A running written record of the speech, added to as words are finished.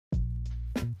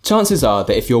Chances are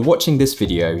that if you're watching this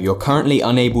video, you're currently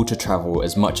unable to travel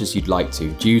as much as you'd like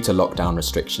to due to lockdown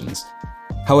restrictions.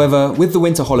 However, with the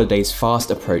winter holidays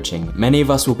fast approaching, many of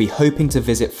us will be hoping to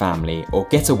visit family or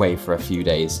get away for a few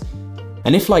days.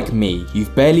 And if, like me,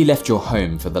 you've barely left your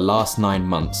home for the last 9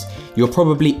 months, you're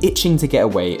probably itching to get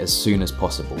away as soon as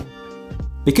possible.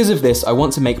 Because of this, I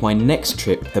want to make my next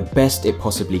trip the best it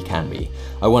possibly can be.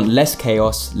 I want less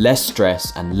chaos, less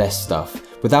stress, and less stuff,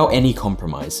 without any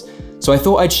compromise. So I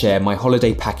thought I'd share my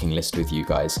holiday packing list with you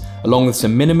guys, along with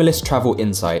some minimalist travel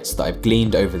insights that I've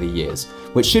gleaned over the years,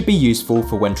 which should be useful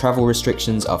for when travel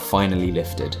restrictions are finally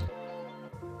lifted.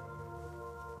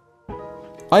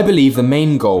 I believe the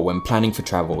main goal when planning for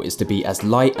travel is to be as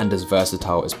light and as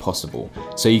versatile as possible,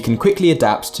 so you can quickly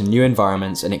adapt to new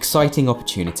environments and exciting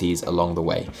opportunities along the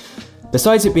way.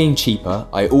 Besides it being cheaper,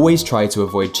 I always try to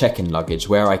avoid check-in luggage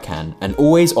where I can and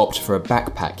always opt for a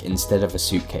backpack instead of a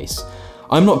suitcase.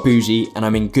 I'm not bougie and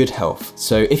I'm in good health,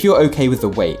 so if you're okay with the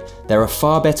weight, they're a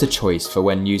far better choice for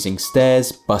when using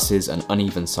stairs, buses and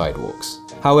uneven sidewalks.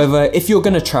 However, if you're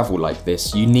going to travel like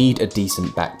this, you need a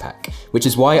decent backpack, which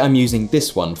is why I'm using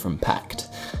this one from Pakt.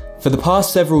 For the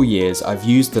past several years, I've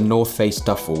used the North Face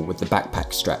duffel with the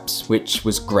backpack straps, which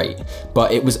was great,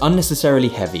 but it was unnecessarily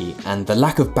heavy, and the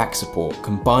lack of back support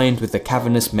combined with the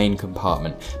cavernous main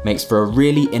compartment makes for a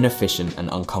really inefficient and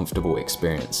uncomfortable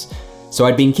experience. So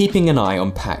I'd been keeping an eye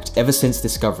on Pakt ever since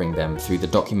discovering them through the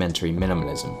documentary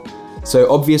Minimalism.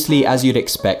 So obviously, as you'd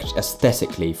expect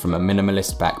aesthetically from a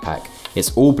minimalist backpack,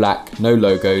 it's all black, no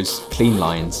logos, clean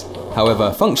lines.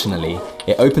 However, functionally,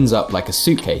 it opens up like a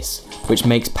suitcase, which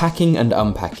makes packing and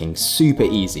unpacking super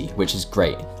easy, which is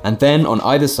great. And then on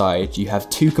either side, you have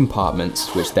 2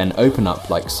 compartments which then open up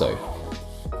like so.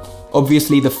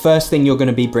 Obviously, the first thing you're going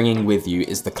to be bringing with you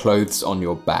is the clothes on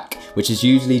your back, which is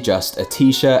usually just a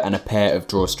t-shirt and a pair of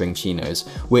drawstring chinos,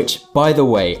 which, by the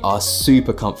way, are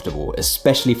super comfortable,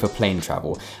 especially for plane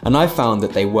travel, and I've found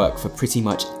that they work for pretty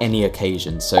much any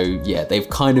occasion, so yeah, they've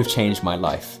kind of changed my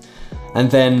life. And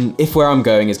then, if where I'm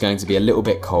going is going to be a little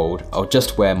bit cold, I'll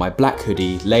just wear my black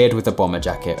hoodie layered with a bomber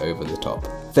jacket over the top.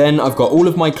 Then I've got all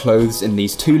of my clothes in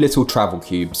these 2 little travel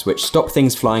cubes which stop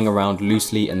things flying around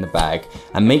loosely in the bag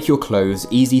and make your clothes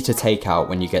easy to take out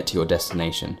when you get to your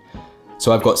destination.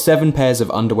 So I've got 7 pairs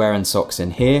of underwear and socks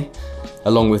in here,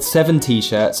 along with 7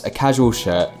 t-shirts, a casual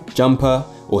shirt, jumper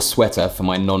or sweater for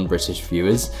my non-British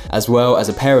viewers, as well as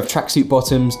a pair of tracksuit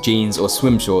bottoms, jeans or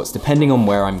swim shorts depending on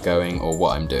where I'm going or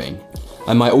what I'm doing.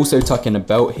 I might also tuck in a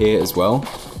belt here as well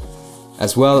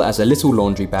as a little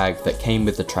laundry bag that came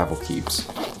with the travel cubes.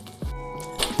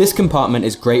 This compartment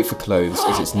is great for clothes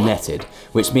as it's netted,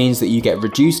 which means that you get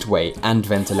reduced weight and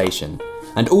ventilation,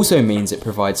 and also means it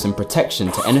provides some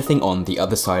protection to anything on the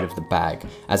other side of the bag,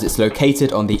 as it's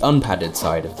located on the unpadded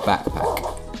side of the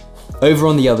backpack. Over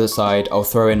on the other side, I'll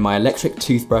throw in my electric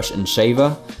toothbrush and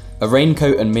shaver, a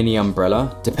raincoat and mini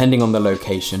umbrella, depending on the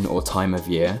location or time of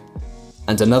year,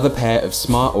 and another pair of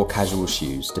smart or casual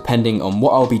shoes, depending on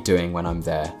what I'll be doing when I'm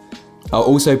there. I'll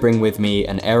also bring with me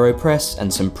an Aeropress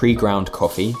and some pre-ground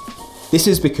coffee. This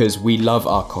is because we love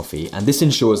our coffee, and this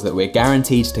ensures that we're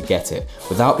guaranteed to get it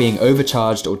without being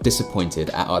overcharged or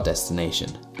disappointed at our destination.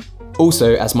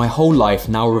 Also, as my whole life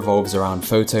now revolves around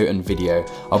photo and video,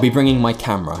 I'll be bringing my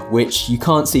camera, which you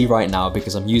can't see right now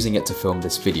because I'm using it to film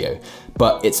this video,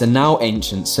 but it's a now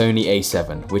ancient Sony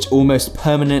a7, which almost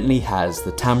permanently has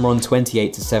the Tamron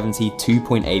 28-70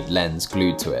 2.8 lens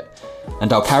glued to it.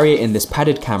 And I'll carry it in this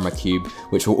padded camera cube,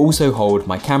 which will also hold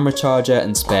my camera charger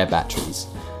and spare batteries.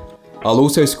 I'll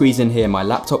also squeeze in here my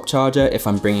laptop charger if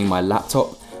I'm bringing my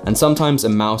laptop, and sometimes a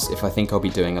mouse if I think I'll be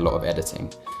doing a lot of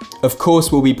editing. Of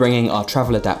course, we'll be bringing our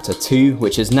travel adapter too,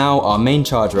 which is now our main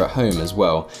charger at home as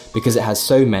well, because it has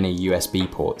so many USB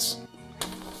ports.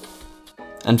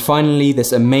 And finally,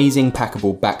 this amazing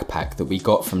packable backpack that we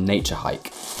got from Nature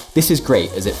Hike. This is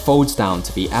great as it folds down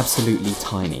to be absolutely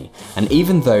tiny, and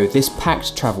even though this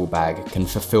packed travel bag can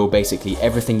fulfill basically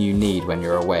everything you need when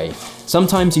you're away,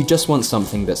 sometimes you just want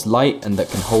something that's light and that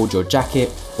can hold your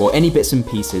jacket or any bits and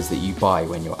pieces that you buy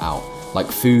when you're out, like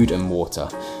food and water.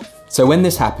 So when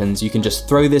this happens, you can just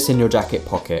throw this in your jacket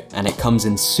pocket and it comes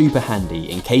in super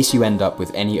handy in case you end up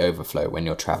with any overflow when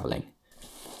you're traveling.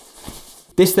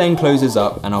 This then closes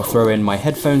up and I'll throw in my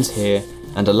headphones here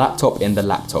and a laptop in the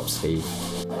laptop sleeve.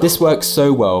 This works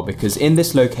so well because in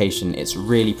this location it's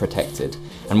really protected,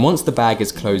 and once the bag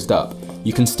is closed up,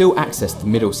 you can still access the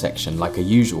middle section like a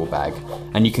usual bag,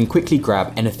 and you can quickly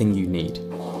grab anything you need.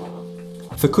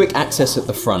 For quick access at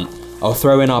the front, I'll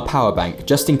throw in our power bank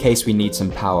just in case we need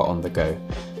some power on the go.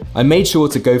 I made sure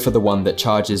to go for the one that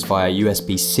charges via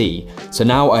USB-C, so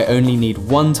now I only need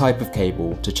one type of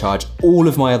cable to charge all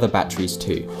of my other batteries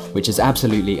too, which is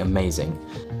absolutely amazing.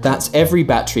 That's every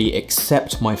battery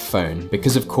except my phone,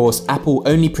 because of course Apple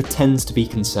only pretends to be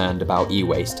concerned about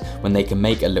e-waste when they can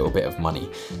make a little bit of money,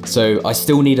 so I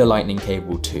still need a lightning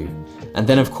cable too. And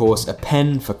then of course a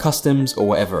pen for customs or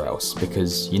whatever else,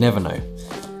 because you never know.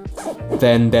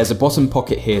 Then there's a bottom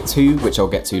pocket here too, which I'll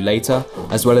get to later,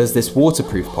 as well as this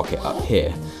waterproof pocket up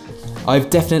here. I've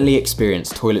definitely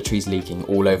experienced toiletries leaking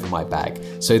all over my bag,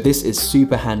 so this is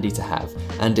super handy to have,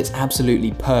 and it's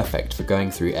absolutely perfect for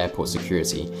going through airport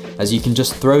security, as you can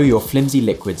just throw your flimsy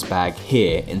liquids bag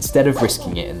here instead of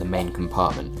risking it in the main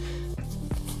compartment.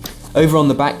 Over on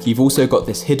the back, you've also got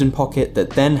this hidden pocket that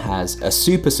then has a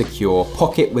super secure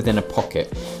pocket within a pocket,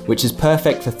 which is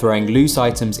perfect for throwing loose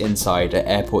items inside at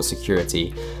airport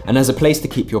security, and as a place to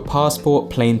keep your passport,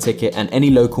 plane ticket, and any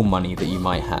local money that you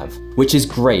might have. Which is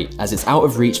great, as it's out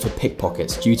of reach for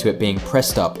pickpockets due to it being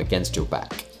pressed up against your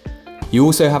back. You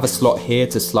also have a slot here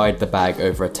to slide the bag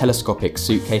over a telescopic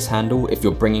suitcase handle if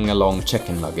you're bringing along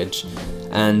check-in luggage,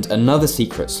 and another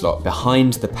secret slot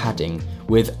behind the padding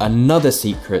with another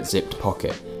secret zipped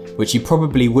pocket, which you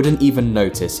probably wouldn't even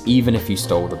notice even if you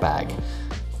stole the bag.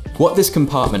 What this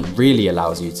compartment really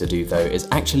allows you to do though is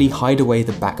actually hide away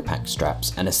the backpack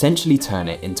straps and essentially turn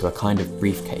it into a kind of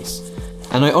briefcase.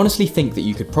 And I honestly think that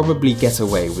you could probably get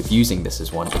away with using this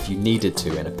as one if you needed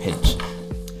to in a pinch.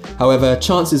 However,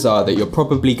 chances are that you're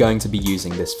probably going to be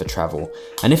using this for travel,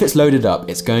 and if it's loaded up,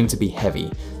 it's going to be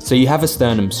heavy. So you have a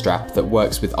sternum strap that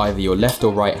works with either your left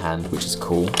or right hand, which is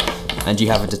cool, and you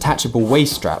have a detachable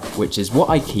waist strap, which is what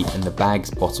I keep in the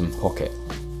bag's bottom pocket.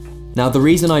 Now the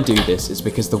reason I do this is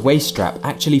because the waist strap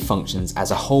actually functions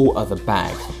as a whole other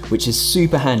bag, which is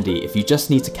super handy if you just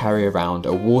need to carry around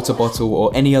a water bottle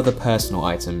or any other personal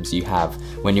items you have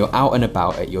when you're out and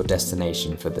about at your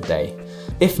destination for the day.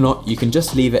 If not, you can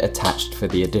just leave it attached for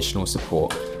the additional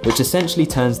support, which essentially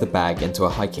turns the bag into a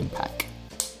hiking pack.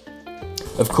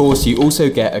 Of course, you also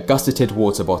get a gusseted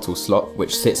water bottle slot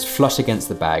which sits flush against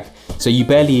the bag, so you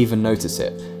barely even notice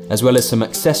it, as well as some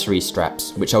accessory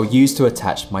straps which I'll use to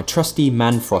attach my trusty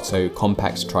Manfrotto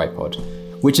compact tripod,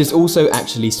 which is also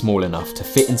actually small enough to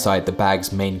fit inside the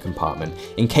bag's main compartment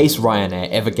in case Ryanair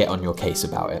ever get on your case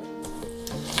about it.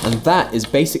 And that is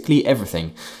basically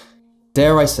everything.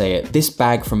 Dare I say it, this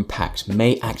bag from Pakt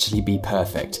may actually be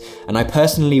perfect, and I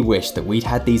personally wish that we'd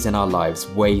had these in our lives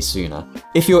way sooner.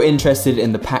 If you're interested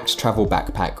in the Pakt travel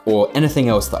backpack or anything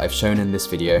else that I've shown in this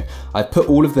video, I've put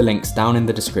all of the links down in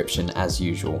the description as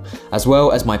usual, as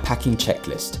well as my packing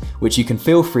checklist, which you can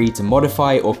feel free to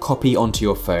modify or copy onto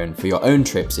your phone for your own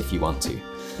trips if you want to.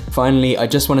 Finally, I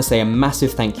just want to say a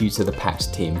massive thank you to the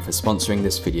Pakt team for sponsoring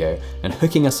this video and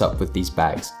hooking us up with these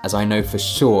bags, as I know for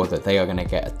sure that they are going to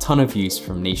get a ton of use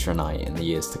from Nisha and I in the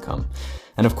years to come.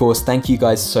 And of course, thank you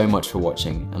guys so much for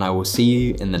watching, and I will see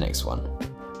you in the next one.